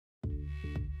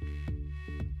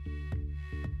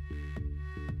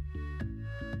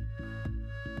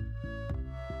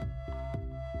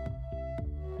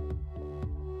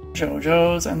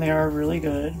JoJo's, and they are really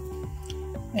good.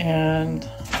 And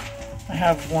I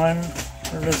have one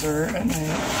for dessert at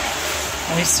night.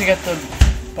 I used to get the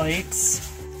bites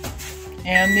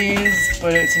and these,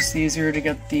 but it's just easier to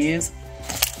get these.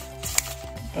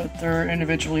 But they're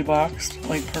individually boxed,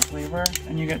 like per flavor,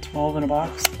 and you get 12 in a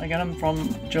box. I get them from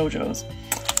JoJo's.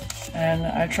 And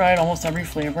I tried almost every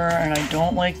flavor, and I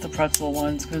don't like the pretzel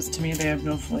ones because to me they have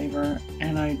no flavor.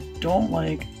 And I don't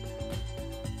like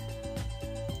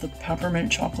the peppermint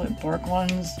chocolate bark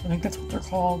ones. I think that's what they're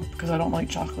called because I don't like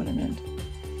chocolate and mint.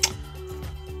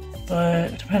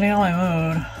 But depending on my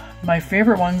mood, my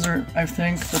favorite ones are, I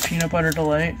think, the peanut butter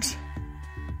delight.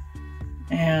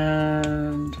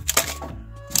 And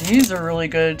these are really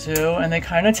good too, and they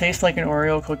kind of taste like an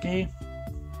Oreo cookie.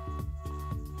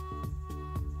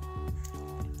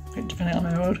 Depending on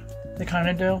my mood, they kind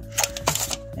of do.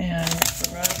 And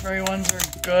the raspberry ones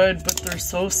are good, but they're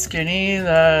so skinny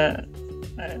that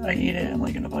I eat it in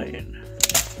like in a bite.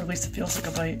 Or at least it feels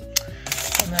like a bite.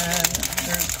 And then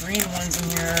there's green ones in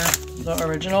here, the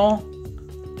original,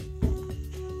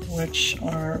 which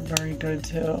are very good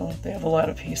too. They have a lot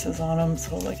of pieces on them,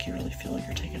 so like you really feel like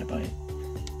you're taking a bite.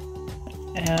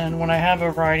 And when I have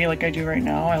a variety like I do right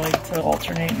now, I like to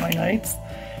alternate my nights.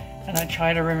 And I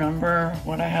try to remember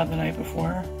what I had the night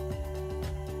before.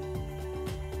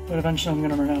 But eventually I'm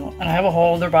gonna run out. And I have a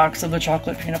whole other box of the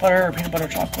chocolate peanut butter or peanut butter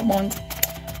chocolate ones.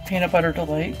 Peanut butter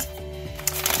delight.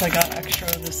 So I got extra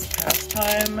this past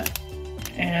time.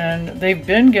 And they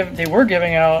were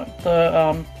giving out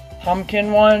the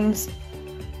pumpkin ones.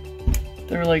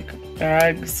 They're like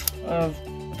bags of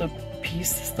the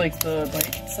pieces, like the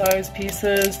bite-sized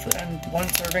pieces, and one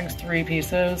serving's 3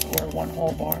 pieces or 1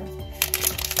 whole bar.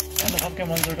 And the pumpkin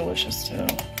ones are delicious too.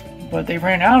 But they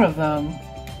ran out of them.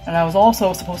 And I was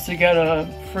also supposed to get a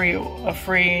free,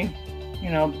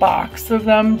 you know, box of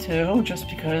them too, just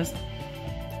because,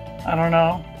 I don't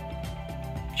know,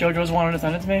 JoJo's wanted to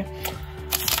send it to me.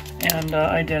 And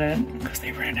I didn't, because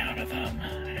they ran out of them.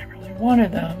 And I really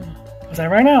wanted them, because I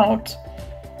ran out.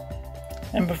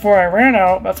 And before I ran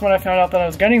out, that's when I found out that I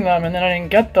was getting them, and then I didn't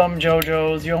get them,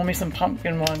 JoJo's. You owe me some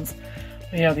pumpkin ones.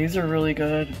 But yeah, these are really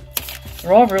good.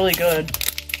 They're all really good,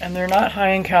 and they're not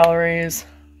high in calories.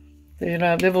 They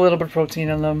have a little bit of protein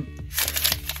in them.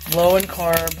 Low in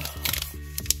carb.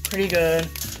 Pretty good.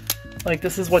 Like,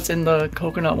 this is what's in the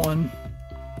coconut one.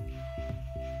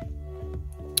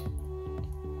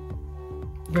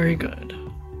 Very good.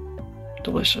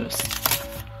 Delicious.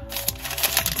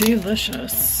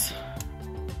 Delicious.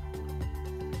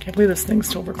 Can't believe this thing's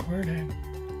still recording.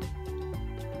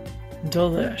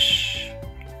 Delish.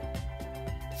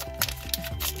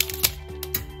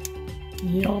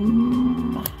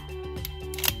 Yum.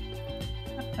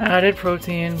 Added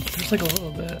protein. There's like a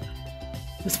little bit.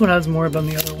 This one has more than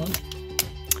the other one.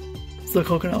 It's the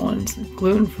coconut ones.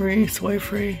 Gluten-free,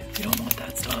 soy-free, if you don't want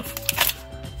that stuff.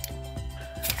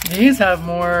 These have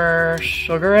more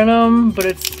sugar in them, but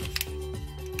it's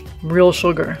real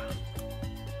sugar.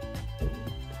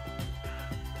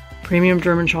 Premium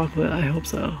German chocolate, I hope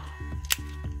so.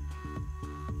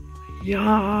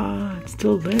 Yeah, it's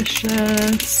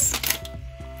delicious.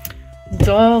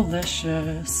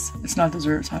 Delicious. It's not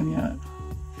dessert time yet,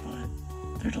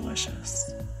 but they're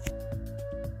delicious.